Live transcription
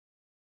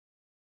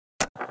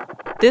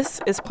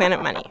This is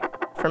Planet Money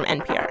from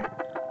NPR.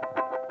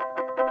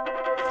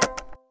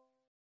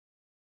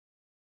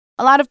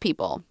 A lot of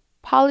people,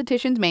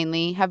 politicians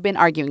mainly, have been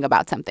arguing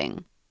about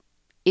something.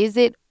 Is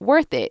it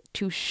worth it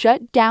to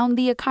shut down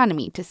the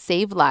economy to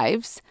save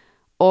lives,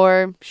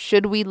 or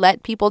should we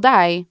let people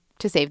die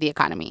to save the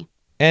economy?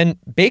 And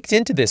baked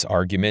into this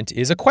argument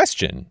is a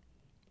question.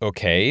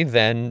 Okay,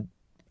 then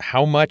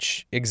how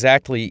much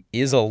exactly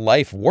is a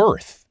life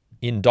worth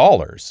in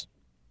dollars?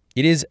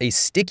 It is a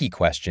sticky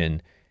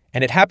question,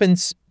 and it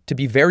happens to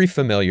be very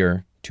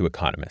familiar to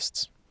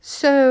economists.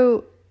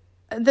 So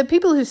the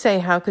people who say,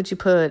 how could you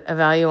put a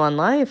value on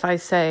life? I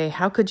say,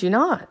 how could you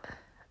not?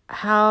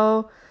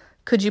 How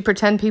could you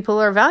pretend people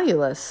are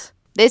valueless?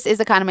 This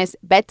is economist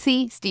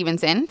Betsy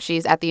Stevenson.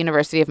 She's at the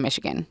University of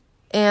Michigan.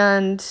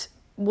 And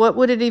what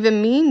would it even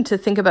mean to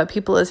think about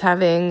people as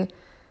having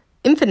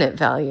infinite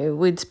value?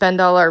 We'd spend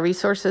all our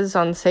resources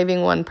on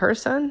saving one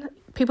person?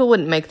 People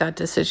wouldn't make that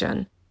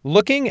decision.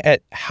 Looking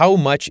at how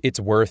much it's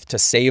worth to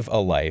save a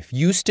life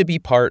used to be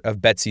part of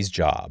Betsy's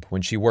job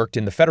when she worked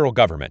in the federal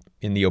government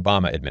in the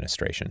Obama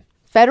administration.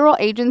 Federal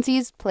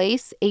agencies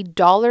place a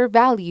dollar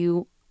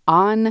value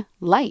on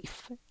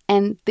life,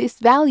 and this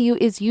value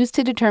is used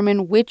to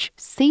determine which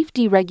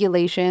safety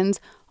regulations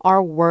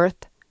are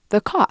worth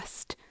the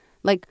cost,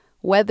 like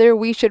whether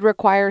we should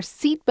require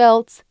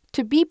seatbelts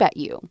to beep at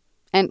you,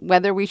 and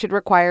whether we should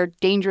require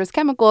dangerous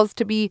chemicals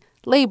to be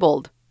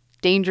labeled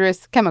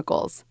dangerous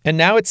chemicals. And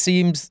now it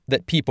seems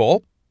that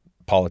people,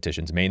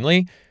 politicians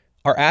mainly,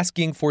 are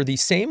asking for the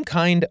same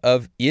kind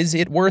of is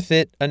it worth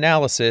it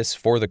analysis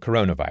for the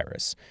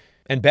coronavirus.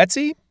 And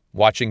Betsy,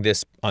 watching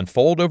this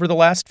unfold over the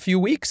last few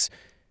weeks,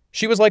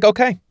 she was like,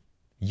 okay,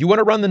 you want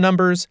to run the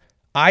numbers?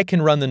 I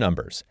can run the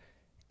numbers.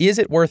 Is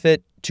it worth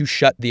it to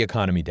shut the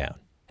economy down?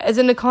 As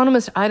an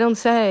economist, I don't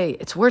say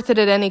it's worth it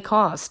at any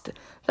cost.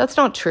 That's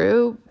not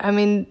true. I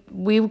mean,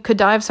 we could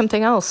die of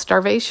something else,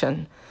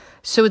 starvation.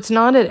 So it's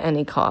not at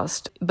any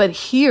cost. But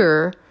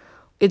here,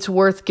 it's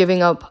worth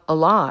giving up a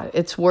lot.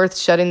 It's worth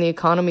shutting the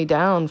economy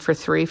down for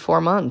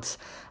 3-4 months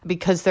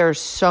because there are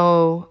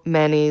so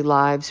many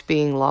lives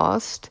being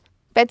lost.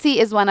 Betsy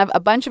is one of a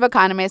bunch of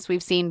economists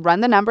we've seen run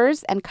the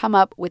numbers and come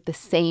up with the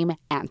same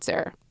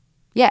answer.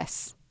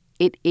 Yes,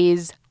 it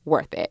is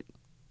worth it.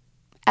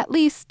 At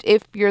least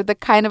if you're the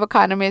kind of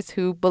economist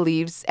who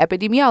believes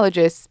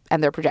epidemiologists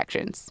and their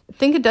projections. I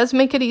think it does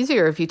make it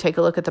easier if you take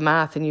a look at the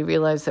math and you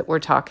realize that we're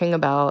talking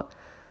about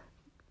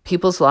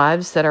people's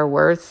lives that are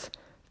worth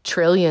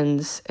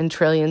trillions and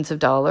trillions of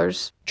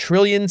dollars.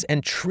 Trillions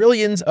and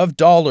trillions of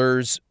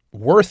dollars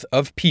worth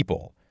of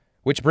people.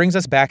 Which brings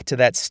us back to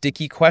that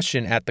sticky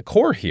question at the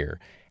core here.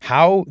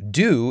 How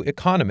do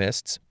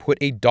economists put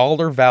a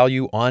dollar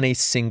value on a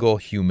single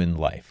human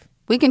life?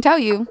 We can tell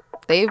you.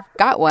 They've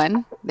got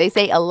one. They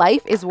say a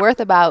life is worth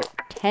about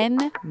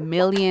 $10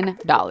 million.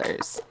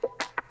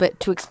 But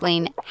to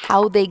explain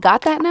how they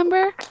got that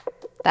number,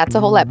 that's a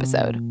whole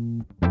episode.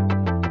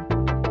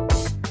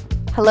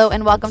 Hello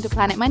and welcome to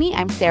Planet Money.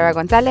 I'm Sarah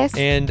Gonzalez.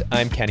 And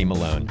I'm Kenny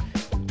Malone.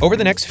 Over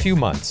the next few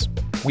months,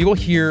 we will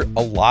hear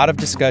a lot of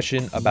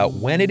discussion about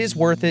when it is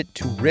worth it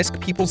to risk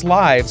people's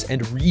lives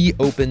and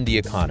reopen the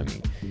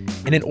economy.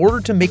 And in order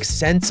to make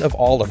sense of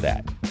all of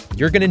that,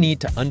 you're going to need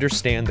to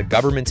understand the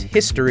government's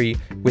history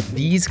with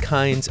these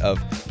kinds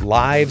of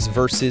lives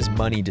versus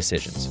money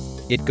decisions.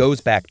 It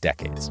goes back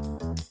decades.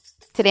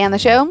 Today on the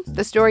show,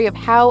 the story of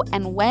how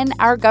and when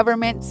our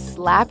government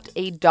slapped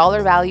a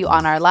dollar value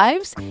on our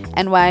lives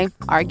and why,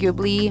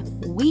 arguably,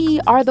 we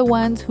are the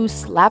ones who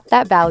slapped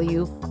that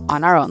value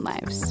on our own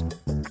lives.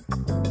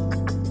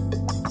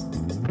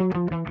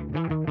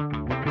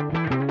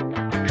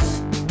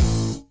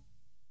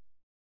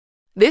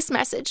 This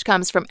message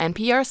comes from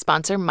NPR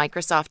sponsor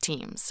Microsoft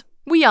Teams.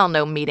 We all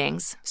know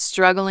meetings,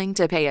 struggling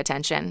to pay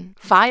attention.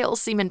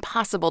 Files seem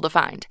impossible to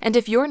find. And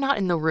if you're not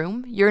in the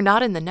room, you're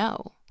not in the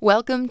know.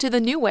 Welcome to the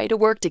new way to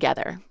work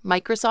together,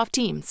 Microsoft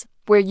Teams,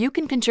 where you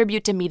can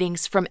contribute to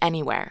meetings from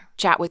anywhere,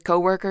 chat with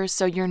coworkers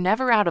so you're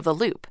never out of the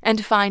loop,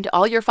 and find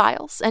all your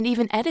files and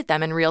even edit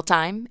them in real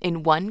time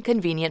in one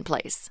convenient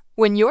place.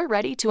 When you're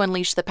ready to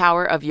unleash the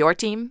power of your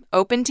team,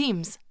 open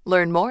Teams.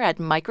 Learn more at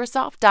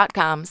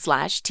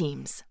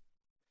Microsoft.com/Teams.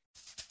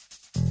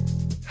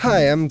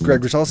 Hi, I'm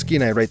Greg Rosalsky,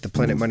 and I write the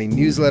Planet Money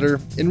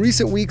newsletter. In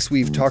recent weeks,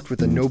 we've talked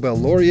with a Nobel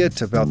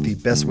laureate about the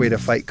best way to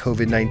fight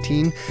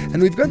COVID-19,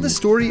 and we've got the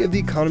story of the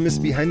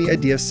economist behind the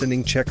idea of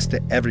sending checks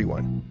to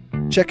everyone.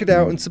 Check it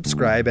out and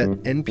subscribe at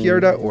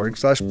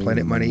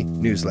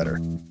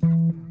npr.org/planetmoneynewsletter.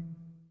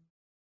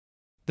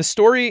 The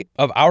story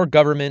of our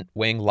government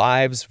weighing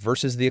lives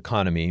versus the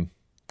economy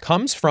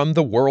comes from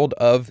the world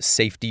of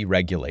safety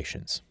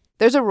regulations.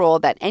 There's a rule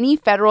that any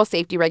federal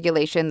safety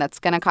regulation that's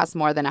going to cost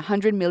more than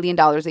 $100 million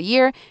a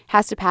year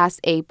has to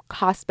pass a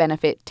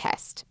cost-benefit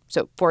test.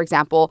 So, for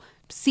example,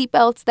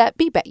 seatbelts that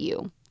beep at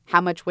you. How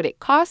much would it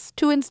cost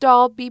to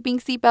install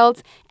beeping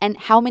seatbelts, and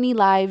how many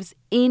lives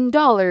in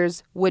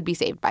dollars would be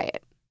saved by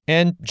it?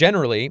 And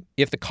generally,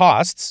 if the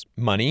costs,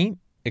 money,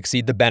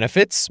 exceed the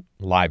benefits,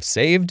 lives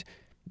saved,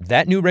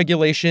 that new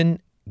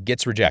regulation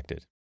gets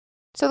rejected.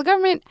 So the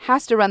government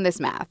has to run this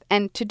math.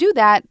 And to do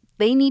that,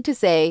 they need to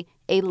say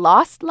a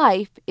lost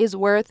life is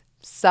worth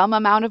some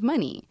amount of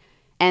money.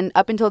 And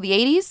up until the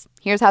 80s,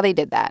 here's how they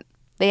did that.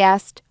 They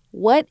asked,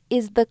 what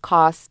is the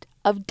cost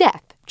of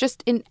death?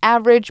 Just an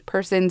average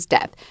person's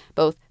death.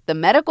 Both the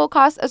medical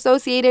costs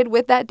associated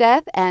with that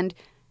death and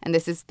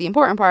this is the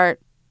important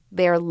part,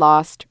 their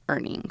lost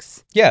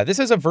earnings. Yeah, this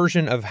is a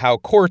version of how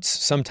courts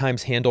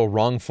sometimes handle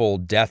wrongful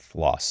death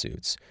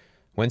lawsuits.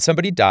 When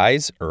somebody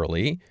dies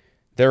early,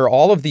 there are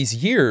all of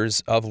these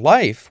years of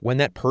life when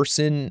that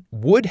person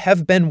would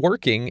have been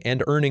working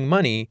and earning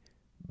money,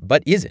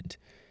 but isn't.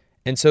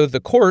 And so the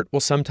court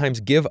will sometimes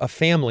give a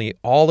family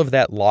all of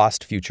that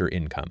lost future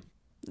income.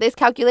 This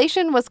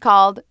calculation was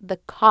called the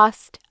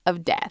cost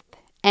of death.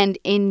 And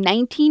in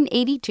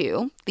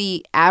 1982,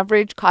 the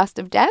average cost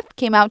of death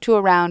came out to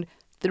around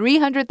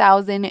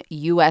 $300,000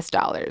 US.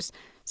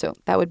 So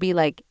that would be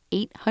like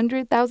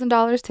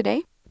 $800,000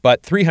 today.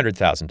 But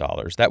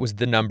 $300,000, that was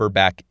the number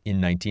back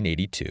in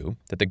 1982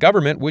 that the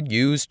government would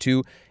use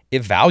to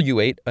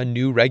evaluate a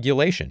new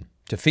regulation,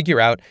 to figure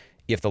out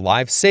if the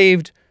lives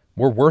saved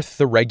were worth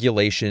the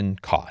regulation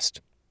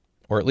cost.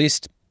 Or at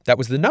least that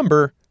was the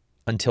number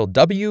until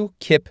W.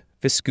 Kip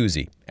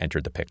Viscusi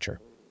entered the picture.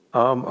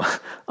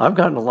 I've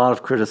gotten a lot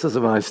of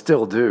criticism, and I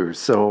still do.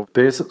 So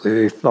basically,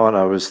 they thought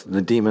I was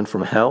the demon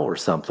from hell or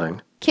something.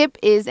 Kip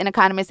is an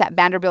economist at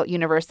Vanderbilt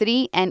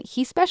University, and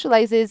he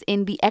specializes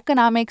in the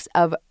economics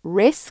of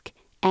risk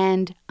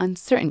and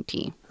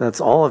uncertainty. That's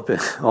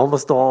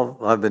almost all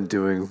I've been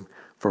doing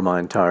for my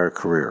entire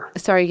career.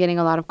 So are you getting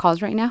a lot of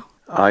calls right now?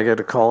 I get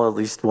a call at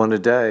least one a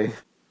day.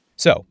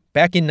 So,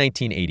 back in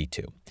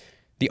 1982,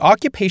 the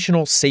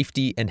Occupational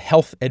Safety and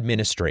Health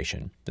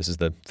Administration, this is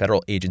the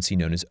federal agency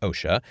known as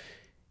OSHA,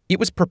 it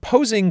was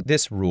proposing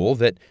this rule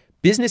that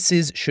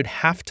businesses should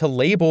have to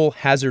label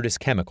hazardous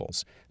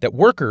chemicals, that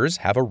workers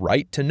have a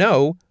right to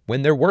know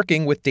when they're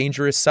working with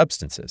dangerous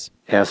substances.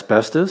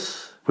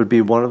 Asbestos would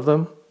be one of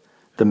them.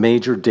 The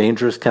major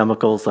dangerous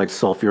chemicals like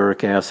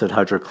sulfuric acid,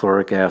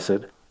 hydrochloric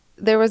acid.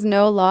 There was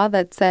no law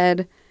that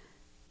said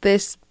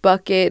this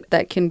bucket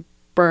that can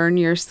burn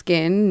your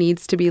skin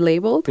needs to be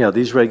labeled? Yeah,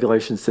 these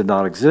regulations did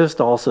not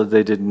exist. Also,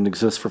 they didn't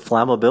exist for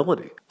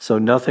flammability. So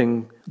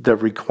nothing that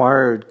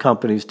required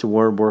companies to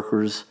warn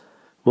workers,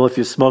 well, if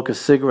you smoke a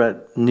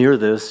cigarette near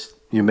this,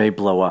 you may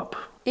blow up.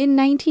 In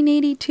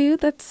 1982?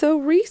 That's so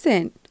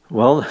recent.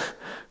 Well,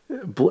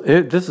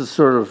 this is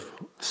sort of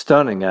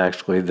stunning,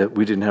 actually, that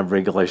we didn't have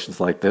regulations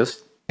like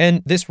this.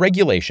 And this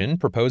regulation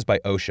proposed by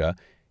OSHA,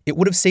 it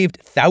would have saved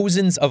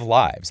thousands of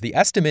lives. The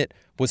estimate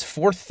was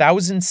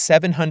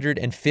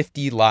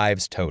 4,750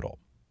 lives total.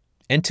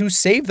 And to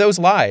save those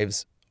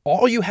lives,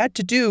 all you had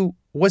to do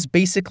was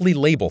basically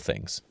label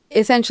things.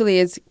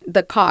 Essentially,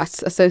 the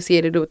costs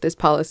associated with this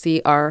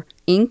policy are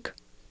ink,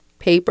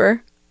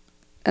 paper,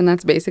 and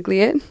that's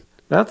basically it?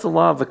 That's a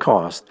lot of the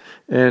cost.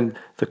 And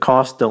the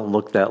costs don't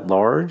look that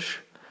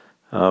large,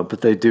 but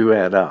they do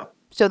add up.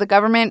 So the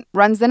government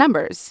runs the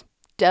numbers.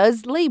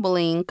 Does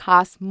labeling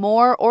cost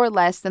more or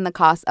less than the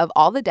cost of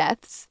all the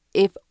deaths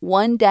if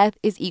one death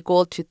is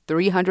equal to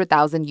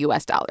 $300,000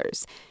 US?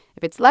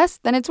 If it's less,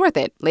 then it's worth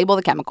it. Label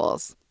the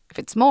chemicals. If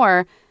it's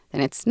more,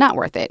 then it's not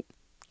worth it.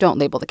 Don't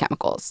label the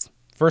chemicals.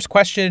 First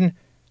question,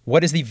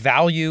 what is the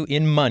value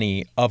in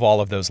money of all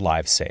of those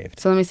lives saved?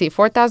 So let me see.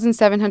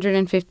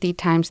 4,750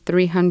 times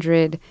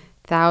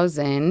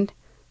 300,000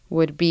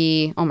 would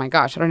be, oh my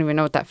gosh, I don't even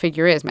know what that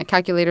figure is. My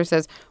calculator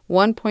says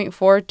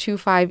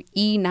 1.425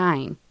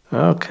 E9.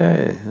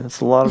 Okay,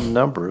 that's a lot of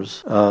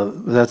numbers.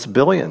 That's a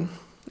billion.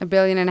 $1.5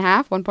 billion?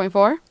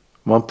 1.4?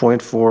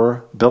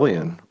 1.4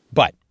 billion.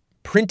 But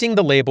printing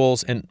the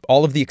labels and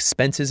all of the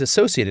expenses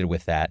associated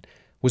with that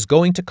was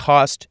going to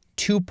cost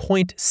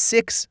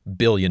 $2.6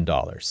 billion.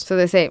 So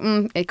they say,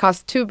 it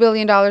costs $2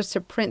 billion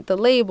to print the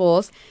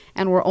labels,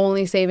 and we're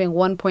only saving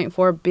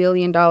 $1.4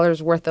 billion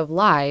worth of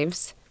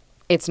lives.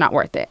 It's not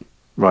worth it.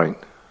 Right.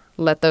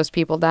 Let those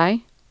people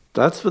die?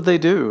 That's what they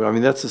do. I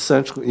mean, that's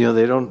essentially,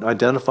 they don't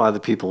identify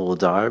the people who will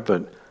die,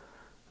 but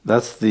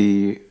that's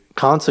the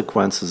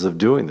consequences of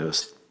doing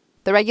this.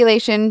 The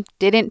regulation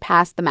didn't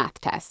pass the math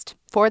test.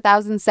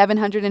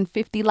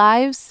 4,750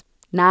 lives,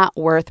 not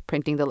worth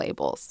printing the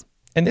labels.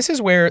 And this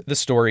is where the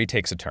story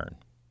takes a turn.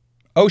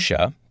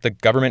 OSHA, the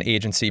government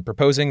agency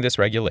proposing this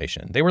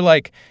regulation, they were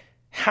like,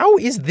 how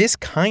is this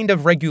kind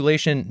of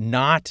regulation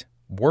not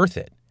worth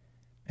it?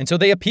 And so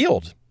they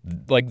appealed.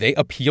 They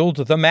appealed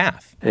the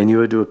math. And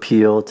you had to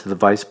appeal to the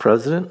vice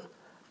president,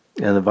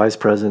 and the vice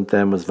president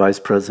then was Vice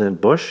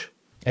President Bush.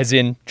 As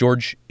in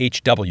George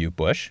H.W.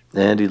 Bush.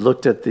 And he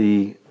looked at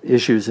the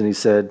issues and he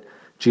said,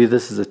 gee,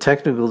 this is a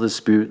technical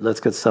dispute. Let's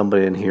get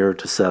somebody in here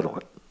to settle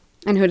it.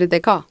 And who did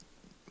they call?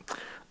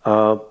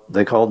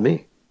 They called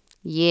me.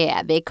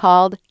 Yeah, they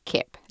called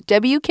Kip.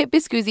 W. Kip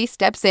Viscusi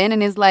steps in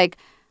and is like,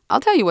 I'll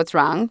tell you what's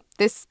wrong.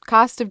 This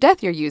cost of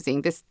death you're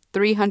using, this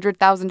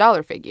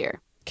 $300,000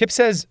 figure. Kip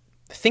says,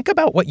 think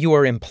about what you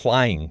are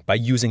implying by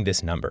using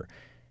this number.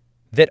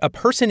 That a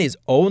person is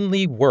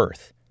only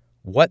worth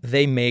what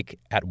they make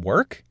at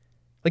work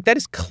Like, that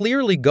is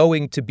clearly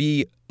going to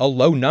be a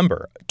low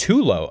number,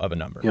 too low of a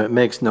number. It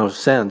makes no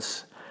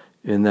sense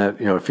in that,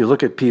 if you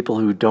look at people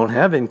who don't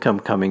have income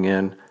coming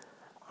in,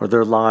 are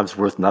their lives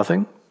worth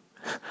nothing?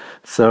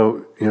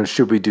 So,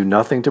 should we do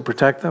nothing to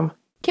protect them?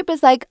 Kip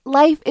is like,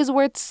 life is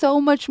worth so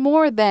much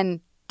more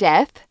than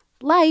death.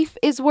 Life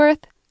is worth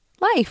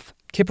life.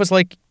 Kip was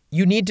like,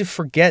 you need to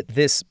forget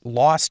this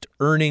lost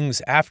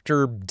earnings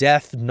after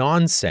death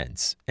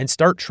nonsense and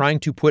start trying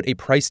to put a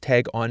price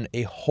tag on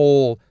a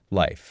whole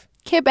life.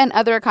 Kip and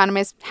other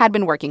economists had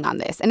been working on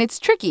this, and it's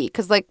tricky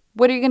because,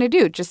 what are you going to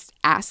do? Just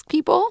ask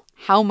people,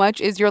 how much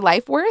is your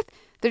life worth?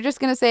 They're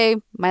just going to say,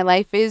 my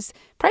life is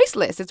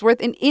priceless. It's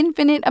worth an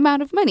infinite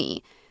amount of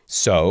money.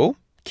 So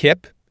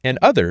Kip and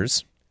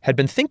others had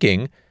been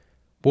thinking,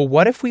 well,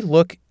 what if we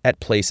look at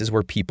places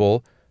where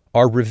people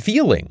are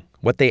revealing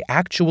what they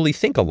actually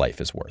think a life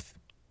is worth?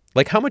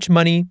 Like, how much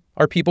money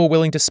are people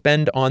willing to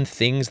spend on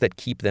things that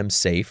keep them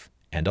safe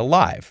and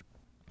alive?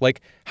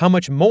 Like, how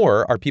much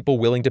more are people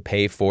willing to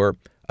pay for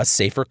a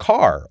safer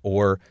car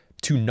or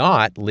to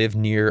not live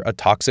near a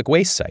toxic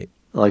waste site?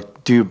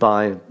 Like, do you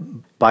buy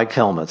bike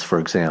helmets, for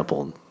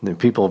example?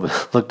 People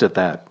have looked at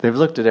that. They've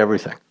looked at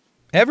everything.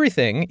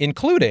 Everything,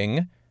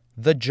 including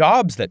the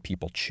jobs that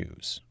people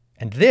choose.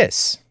 And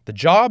the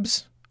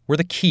jobs were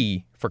the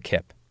key for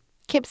Kip.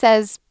 Kip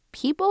says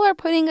people are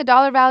putting a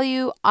dollar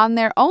value on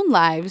their own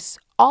lives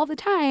all the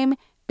time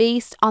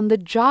based on the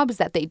jobs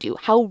that they do,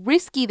 how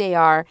risky they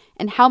are,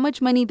 and how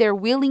much money they're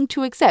willing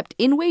to accept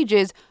in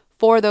wages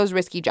for those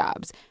risky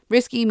jobs.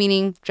 Risky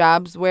meaning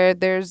jobs where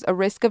there's a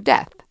risk of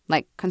death,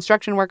 like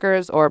construction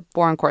workers or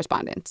foreign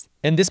correspondents.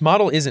 And this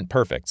model isn't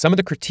perfect. Some of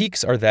the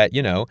critiques are that,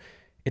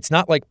 it's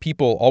not like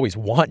people always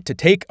want to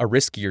take a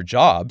riskier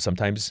job.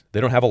 Sometimes they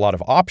don't have a lot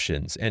of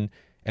options. And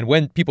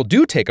when people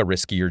do take a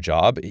riskier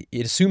job,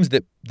 it assumes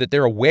that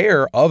they're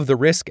aware of the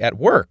risk at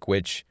work,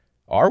 which,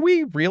 are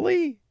we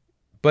really?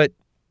 But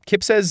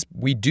Kip says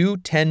we do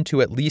tend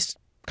to at least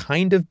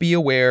kind of be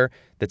aware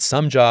that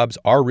some jobs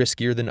are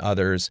riskier than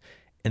others,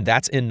 and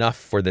that's enough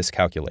for this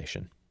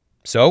calculation.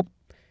 So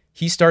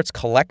he starts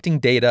collecting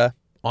data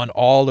on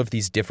all of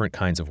these different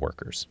kinds of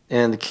workers.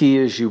 And the key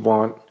is you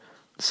want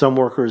some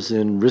workers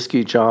in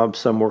risky jobs,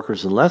 some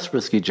workers in less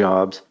risky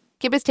jobs.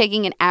 Kip is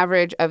taking an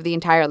average of the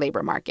entire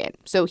labor market.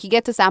 So he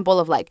gets a sample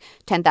of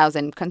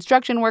 10,000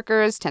 construction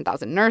workers,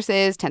 10,000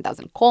 nurses,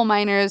 10,000 coal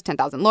miners,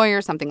 10,000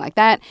 lawyers, something like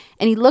that.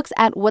 And he looks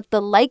at what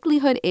the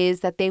likelihood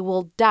is that they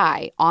will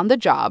die on the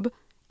job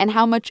and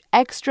how much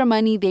extra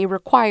money they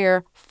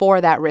require for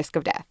that risk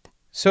of death.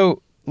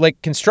 So,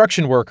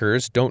 construction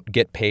workers don't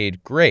get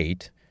paid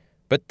great,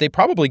 but they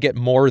probably get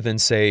more than,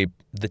 say,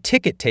 the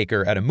ticket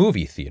taker at a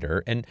movie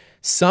theater, and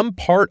some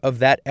part of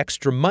that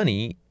extra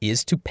money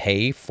is to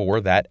pay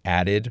for that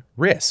added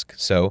risk.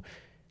 So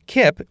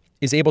Kip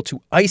is able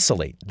to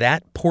isolate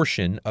that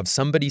portion of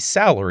somebody's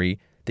salary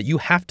that you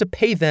have to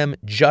pay them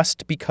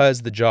just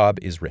because the job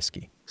is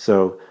risky.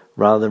 So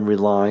rather than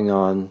relying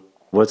on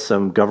what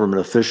some government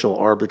official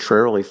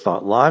arbitrarily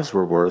thought lives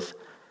were worth,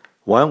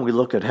 why don't we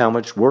look at how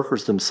much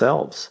workers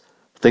themselves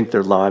think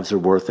their lives are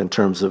worth in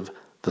terms of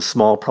the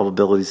small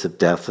probabilities of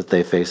death that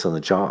they face on the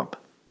job?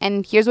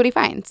 And here's what he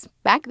finds.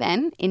 Back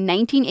then, in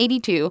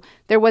 1982,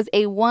 there was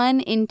a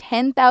 1 in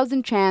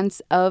 10,000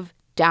 chance of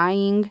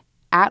dying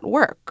at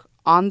work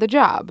on the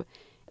job.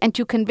 And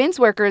to convince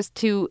workers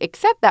to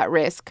accept that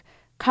risk,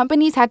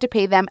 companies had to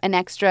pay them an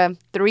extra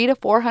 $300 to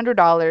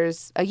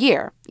 $400 a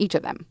year, each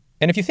of them.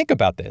 And if you think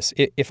about this,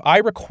 if I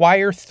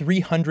require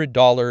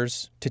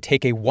 $300 to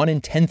take a 1 in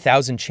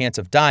 10,000 chance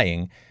of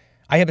dying,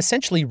 I have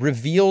essentially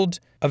revealed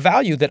a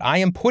value that I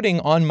am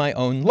putting on my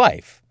own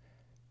life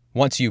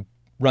once you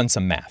run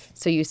some math.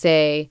 So you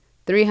say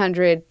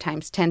 300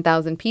 times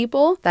 10,000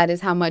 people, that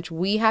is how much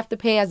we have to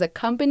pay as a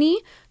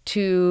company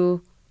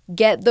to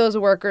get those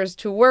workers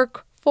to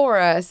work for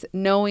us,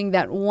 knowing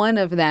that one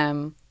of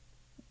them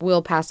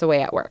will pass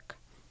away at work.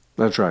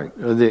 That's right.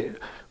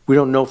 We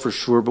don't know for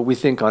sure, but we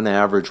think on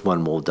average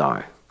one will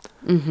die.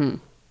 Mm-hmm.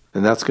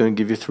 And that's going to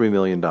give you $3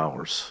 million.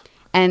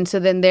 And so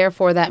then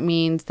therefore that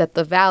means that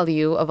the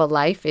value of a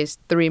life is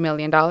 $3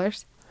 million?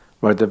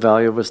 Right, the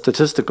value of a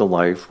statistical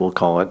life, we'll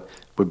call it,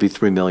 would be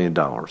 $3 million.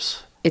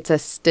 It's a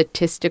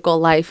statistical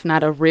life,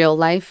 not a real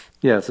life?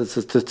 Yes, it's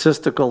a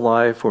statistical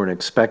life or an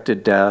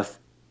expected death.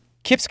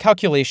 Kip's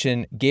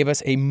calculation gave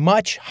us a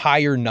much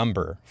higher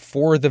number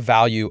for the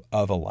value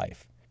of a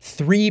life.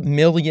 $3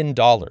 million,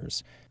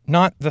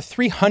 not the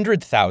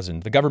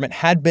 $300,000 the government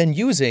had been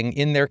using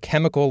in their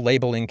chemical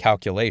labeling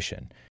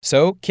calculation.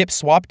 So Kip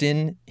swapped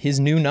in his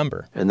new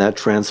number. And that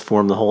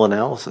transformed the whole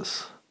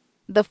analysis.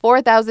 The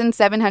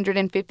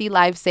 4,750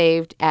 lives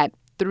saved at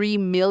 $3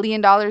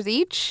 million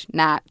each,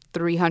 not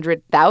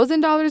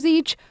 $300,000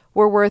 each,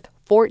 were worth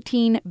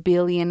 $14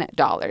 billion.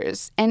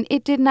 And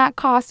it did not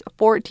cost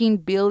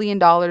 $14 billion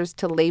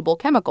to label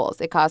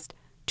chemicals. It cost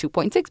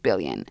 $2.6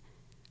 billion.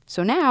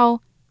 So now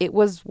it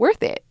was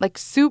worth it,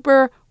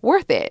 super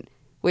worth it,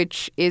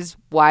 which is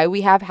why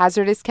we have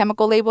hazardous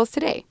chemical labels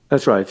today.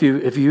 That's right. If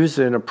you use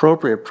an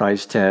appropriate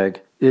price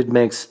tag, it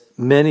makes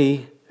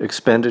many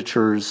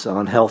expenditures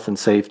on health and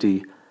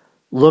safety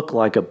look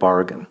like a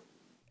bargain.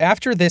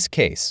 After this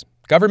case,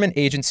 government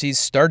agencies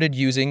started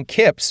using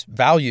KIPP's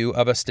value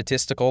of a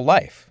statistical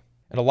life.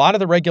 And a lot of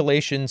the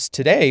regulations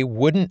today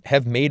wouldn't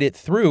have made it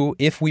through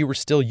if we were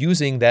still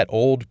using that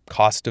old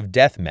cost of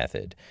death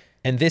method.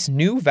 And this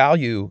new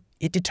value,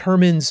 it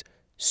determines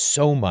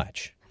so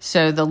much.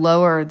 So the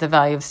lower the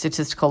value of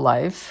statistical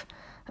life,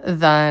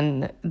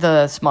 then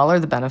the smaller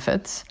the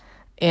benefits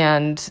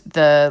and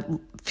the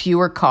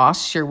fewer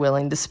costs you're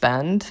willing to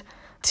spend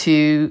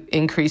to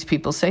increase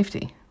people's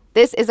safety.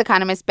 This is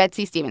economist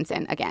Betsy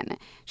Stevenson again.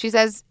 She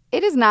says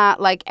it is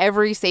not like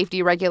every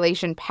safety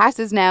regulation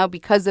passes now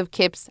because of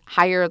KIPP's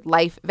higher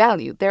life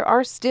value. There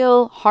are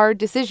still hard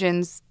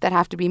decisions that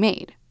have to be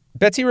made.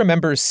 Betsy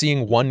remembers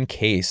seeing one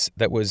case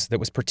that was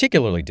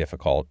particularly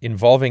difficult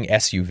involving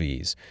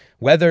SUVs,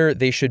 whether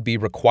they should be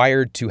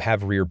required to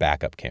have rear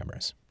backup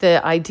cameras.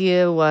 The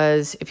idea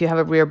was if you have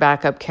a rear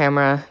backup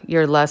camera,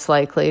 you're less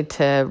likely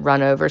to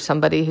run over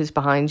somebody who's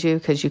behind you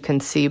because you can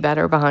see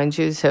better behind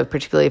you. So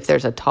particularly if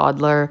there's a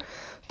toddler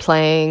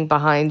playing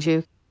behind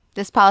you.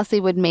 This policy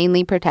would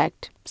mainly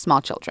protect small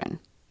children.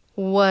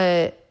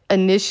 What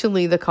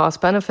initially the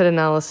cost-benefit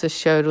analysis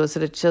showed was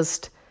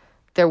that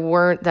there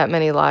weren't that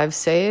many lives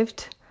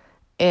saved,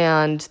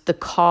 and the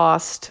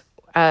cost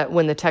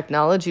when the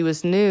technology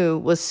was new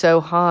was so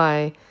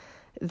high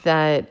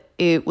that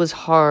it was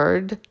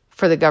hard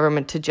for the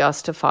government to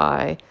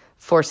justify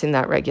forcing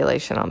that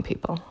regulation on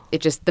people.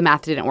 The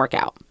math didn't work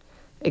out.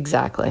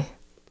 Exactly.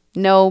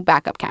 No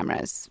backup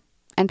cameras.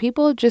 And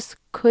people just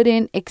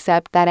couldn't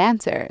accept that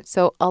answer.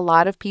 So a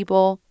lot of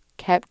people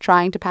kept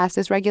trying to pass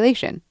this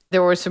regulation.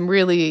 There were some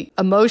really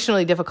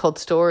emotionally difficult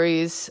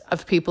stories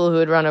of people who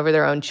had run over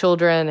their own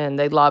children, and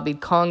they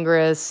lobbied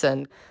Congress.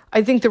 And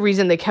I think the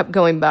reason they kept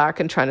going back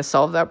and trying to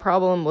solve that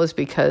problem was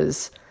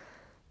because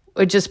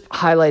it just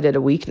highlighted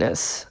a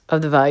weakness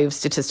of the value of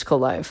statistical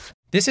life.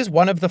 This is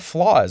one of the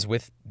flaws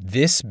with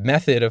this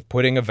method of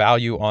putting a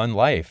value on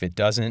life. It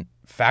doesn't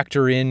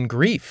factor in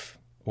grief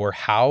or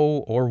how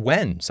or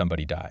when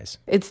somebody dies.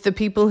 It's the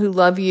people who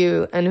love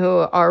you and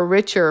who are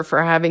richer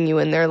for having you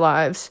in their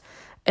lives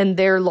and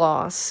their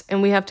loss.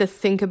 And we have to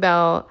think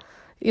about,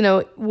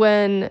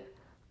 when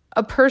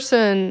a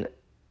person,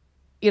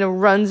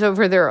 runs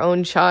over their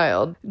own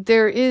child,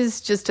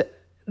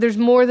 there's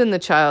more than the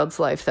child's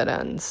life that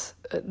ends.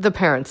 The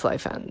parent's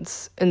life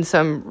ends in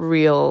some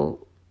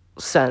real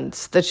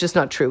sense. That's just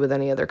not true with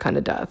any other kind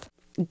of death.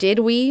 Did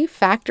we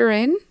factor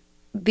in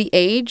the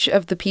age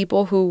of the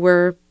people who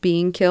were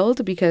being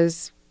killed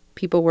because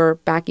people were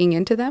backing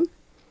into them?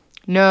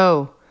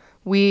 No.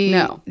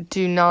 We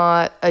do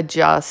not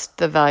adjust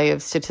the value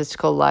of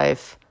statistical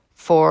life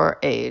for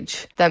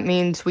age. That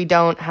means we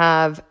don't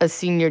have a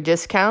senior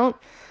discount.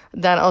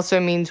 That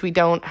also means we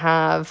don't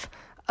have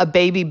a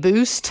baby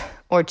boost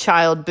or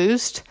child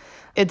boost.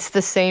 It's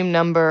the same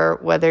number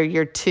whether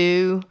you're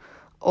 2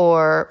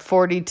 or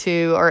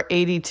 42 or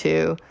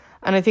 82.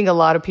 And I think a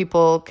lot of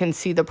people can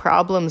see the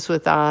problems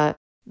with that.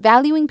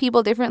 Valuing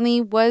people differently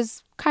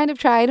was kind of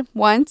tried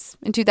once.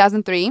 In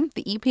 2003,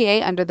 the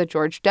EPA under the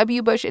George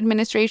W. Bush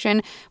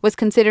administration was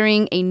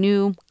considering a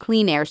new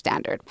clean air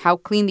standard, how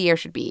clean the air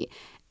should be.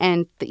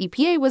 And the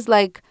EPA was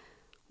like,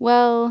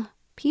 well,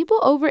 people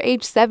over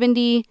age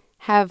 70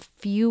 have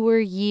fewer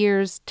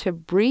years to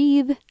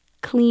breathe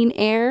clean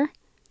air.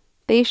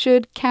 They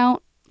should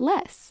count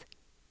less.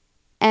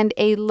 And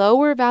a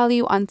lower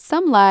value on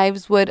some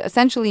lives would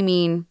essentially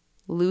mean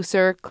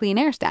looser clean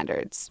air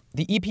standards.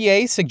 The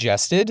EPA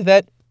suggested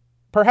that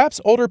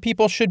perhaps older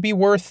people should be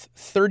worth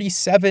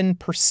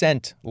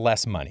 37%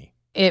 less money.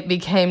 It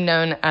became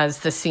known as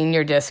the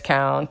senior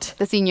discount.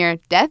 The senior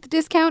death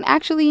discount,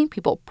 actually,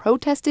 people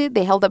protested.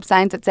 They held up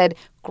signs that said,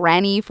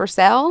 "Granny for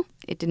sale."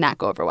 It did not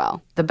go over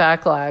well. The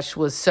backlash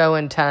was so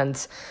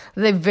intense.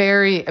 They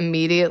very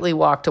immediately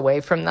walked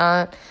away from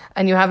that.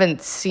 And you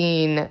haven't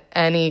seen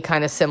any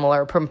kind of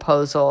similar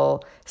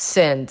proposal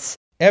since.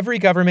 Every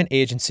government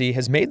agency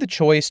has made the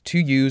choice to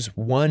use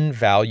one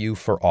value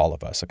for all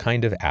of us, a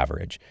kind of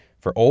average,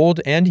 for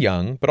old and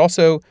young, but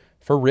also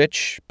for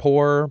rich,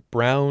 poor,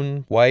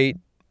 brown, white,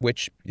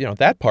 which,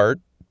 that part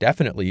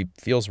definitely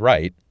feels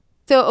right.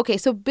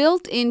 So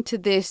built into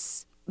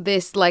this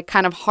like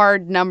kind of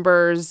hard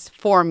numbers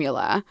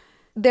formula,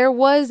 there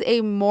was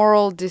a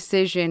moral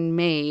decision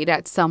made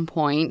at some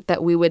point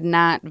that we would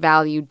not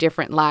value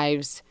different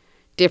lives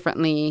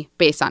differently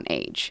based on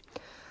age.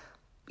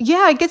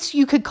 Yeah, I guess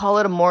you could call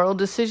it a moral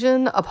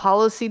decision, a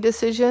policy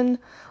decision.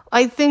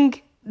 I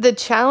think the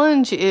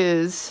challenge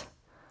is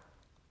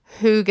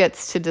who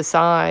gets to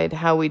decide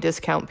how we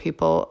discount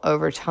people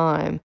over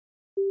time.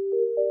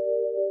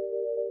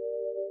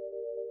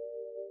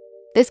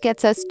 This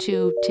gets us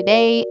to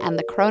today and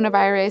the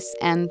coronavirus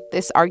and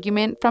this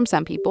argument from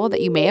some people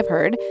that you may have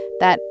heard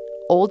that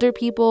older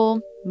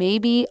people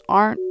maybe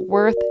aren't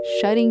worth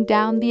shutting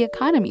down the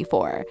economy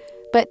for.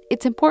 But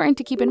it's important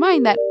to keep in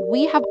mind that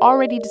we have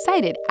already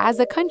decided as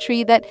a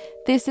country that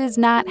this is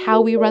not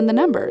how we run the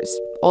numbers.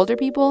 Older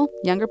people,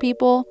 younger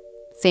people,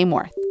 same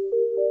worth.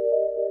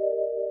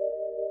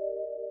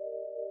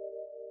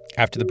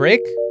 After the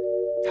break,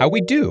 how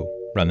we do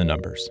run the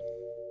numbers.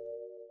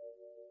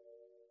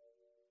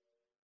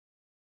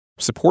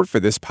 Support for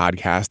this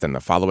podcast and the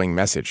following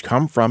message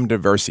come from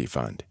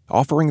DiversiFund,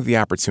 offering the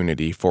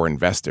opportunity for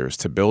investors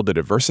to build a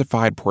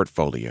diversified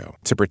portfolio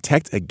to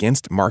protect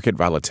against market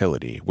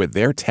volatility with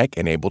their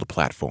tech-enabled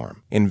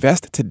platform.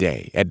 Invest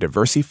today at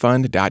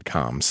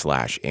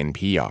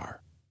diversifund.com/NPR.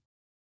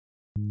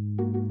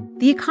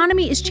 The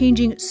economy is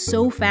changing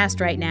so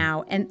fast right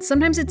now, and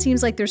sometimes it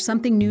seems like there's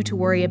something new to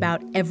worry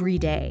about every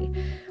day.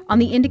 On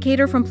The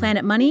Indicator from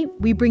Planet Money,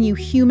 we bring you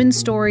human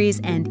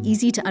stories and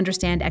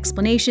easy-to-understand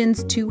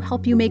explanations to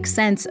help you make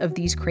sense of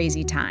these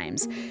crazy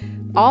times.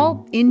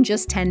 All in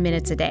just 10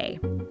 minutes a day.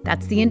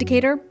 That's The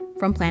Indicator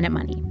from Planet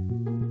Money.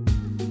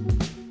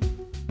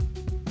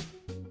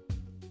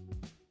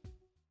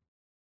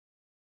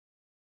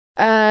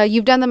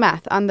 You've done the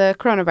math on the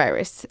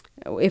coronavirus.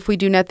 If we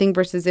do nothing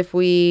versus if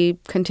we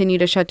continue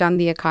to shut down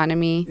the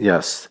economy.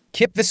 Yes.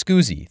 Kip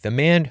Viscusi, the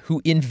man who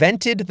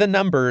invented the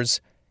numbers,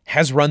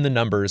 has run the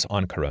numbers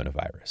on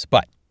coronavirus.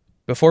 But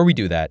before we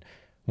do that,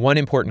 one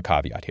important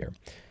caveat here.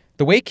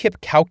 The way Kip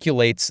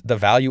calculates the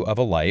value of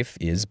a life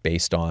is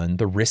based on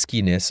the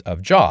riskiness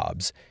of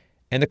jobs.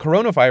 And the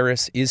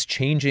coronavirus is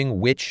changing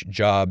which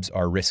jobs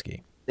are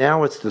risky.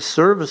 Now it's the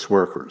service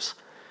workers.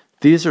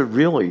 These are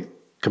really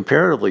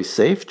comparatively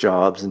safe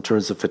jobs in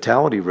terms of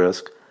fatality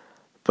risk,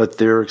 but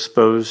they're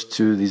exposed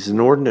to these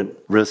inordinate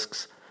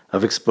risks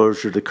of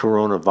exposure to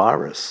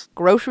coronavirus.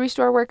 Grocery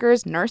store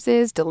workers,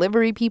 nurses,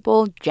 delivery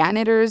people,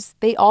 janitors,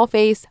 they all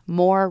face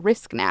more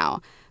risk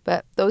now.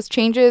 But those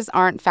changes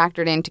aren't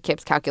factored into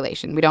Kip's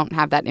calculation. We don't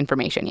have that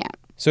information yet.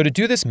 So to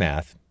do this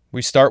math,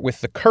 we start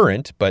with the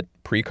current, but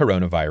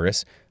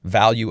pre-coronavirus,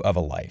 value of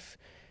a life.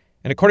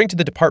 And according to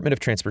the Department of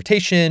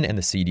Transportation and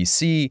the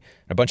CDC,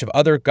 and a bunch of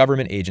other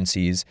government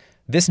agencies,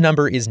 this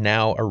number is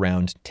now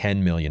around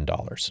 $10 million.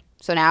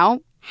 So now,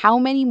 how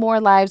many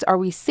more lives are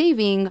we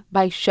saving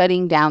by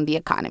shutting down the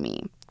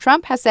economy?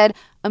 Trump has said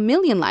 1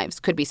 million lives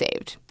could be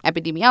saved.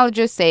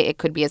 Epidemiologists say it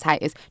could be as high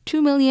as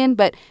 2 million,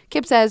 but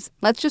Kip says,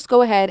 let's just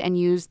go ahead and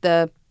use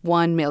the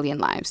 1 million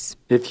lives.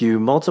 If you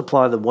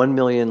multiply the 1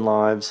 million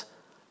lives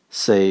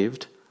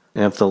saved,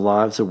 and if the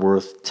lives are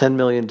worth $10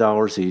 million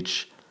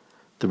each,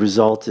 the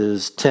result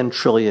is $10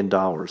 trillion.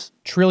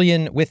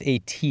 Trillion with a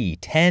T,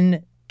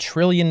 $10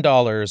 trillion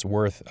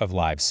worth of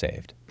lives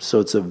saved. So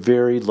it's a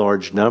very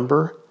large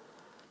number,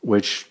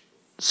 which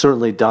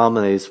certainly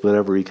dominates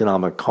whatever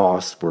economic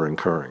costs we're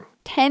incurring.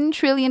 $10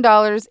 trillion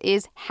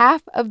is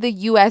half of the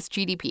U.S.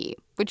 GDP,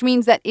 which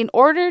means that in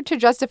order to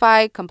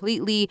justify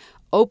completely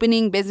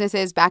opening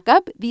businesses back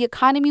up, the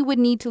economy would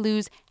need to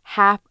lose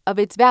half of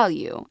its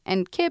value.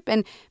 And Kip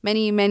and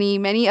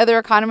many other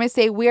economists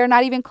say we are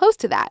not even close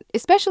to that,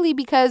 especially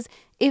because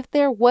if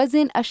there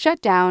wasn't a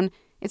shutdown,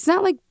 it's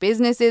not like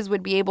businesses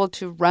would be able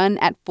to run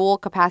at full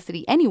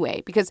capacity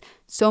anyway, because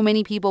so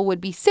many people would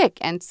be sick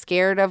and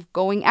scared of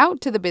going out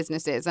to the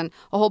businesses and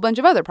a whole bunch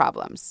of other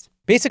problems.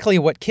 Basically,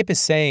 what Kip is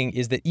saying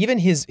is that even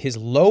his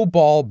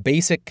low-ball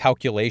basic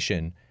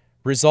calculation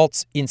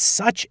results in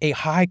such a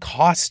high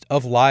cost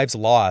of lives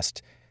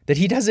lost that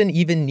he doesn't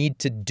even need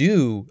to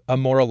do a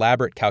more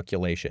elaborate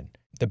calculation.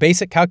 The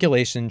basic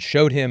calculation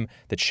showed him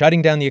that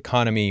shutting down the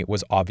economy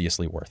was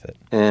obviously worth it.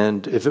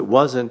 And if it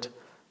wasn't,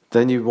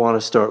 then you want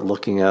to start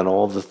looking at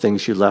all the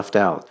things you left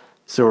out.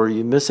 So are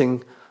you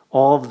missing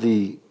all of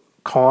the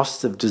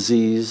costs of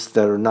disease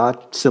that are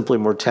not simply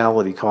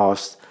mortality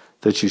costs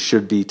that you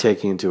should be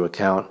taking into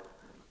account?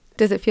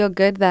 Does it feel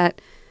good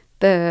that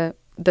the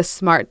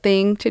smart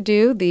thing to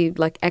do, the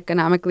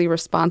economically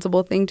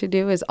responsible thing to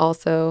do, is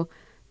also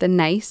the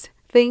nice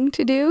thing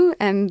to do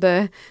and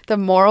the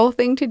moral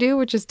thing to do,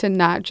 which is to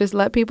not just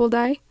let people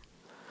die?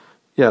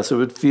 Yes, it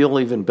would feel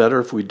even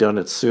better if we'd done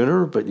it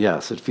sooner, but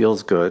yes, it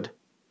feels good.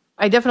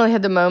 I definitely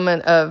had the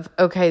moment of,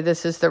 okay,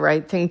 this is the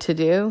right thing to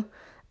do.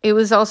 It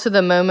was also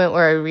the moment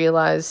where I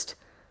realized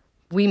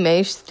we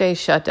may stay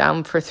shut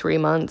down for 3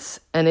 months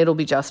and it'll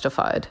be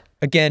justified.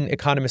 Again,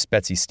 economist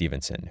Betsy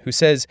Stevenson, who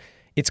says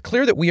it's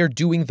clear that we are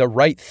doing the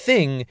right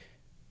thing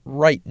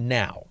right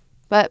now.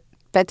 But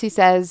Betsy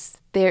says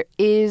there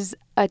is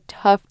a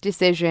tough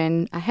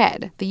decision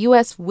ahead. The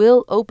U.S.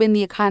 will open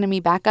the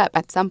economy back up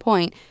at some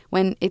point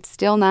when it's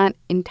still not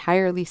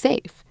entirely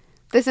safe.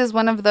 This is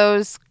one of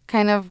those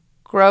kind of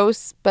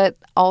gross but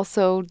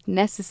also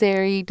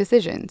necessary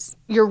decisions.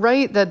 You're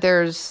right that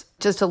there's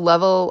just a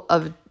level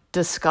of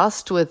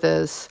disgust with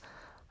this,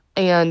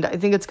 and I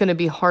think it's going to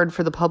be hard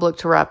for the public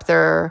to wrap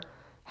their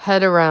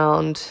head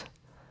around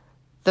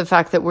the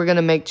fact that we're going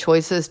to make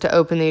choices to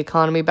open the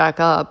economy back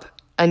up,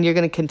 and you're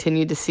going to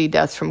continue to see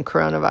deaths from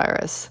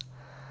coronavirus.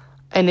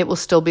 And it will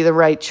still be the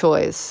right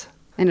choice.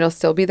 And it'll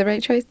still be the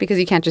right choice because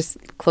you can't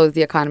just close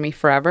the economy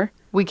forever?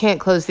 We can't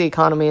close the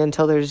economy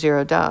until there's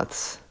 0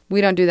 deaths. We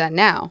don't do that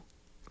now.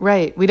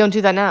 Right. We don't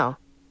do that now.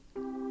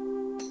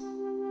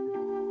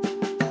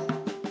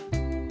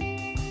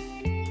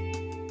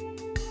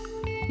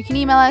 You can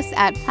email us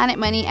at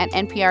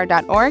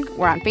planetmoney@npr.org.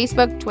 We're on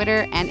Facebook,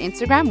 Twitter, and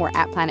Instagram. We're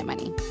at Planet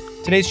Money.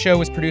 Today's show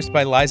was produced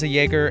by Liza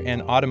Yeager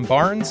and Autumn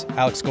Barnes.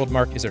 Alex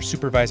Goldmark is our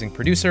supervising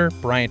producer.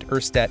 Bryant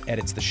Erstedt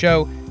edits the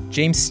show.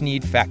 James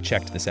Sneed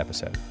fact-checked this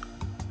episode.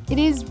 It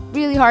is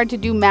really hard to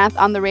do math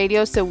on the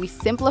radio, so we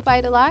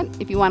simplified a lot.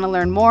 If you want to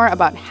learn more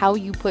about how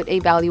you put a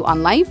value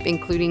on life,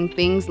 including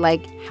things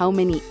like how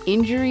many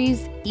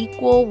injuries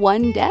equal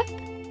one death,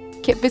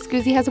 Kip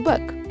Viscusi has a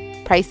book,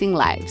 Pricing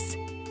Lives.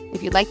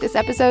 If you like this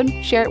episode,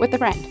 share it with a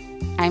friend.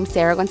 I'm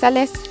Sarah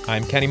Gonzalez.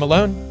 I'm Kenny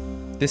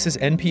Malone. This is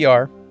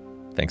NPR.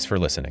 Thanks for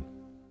listening.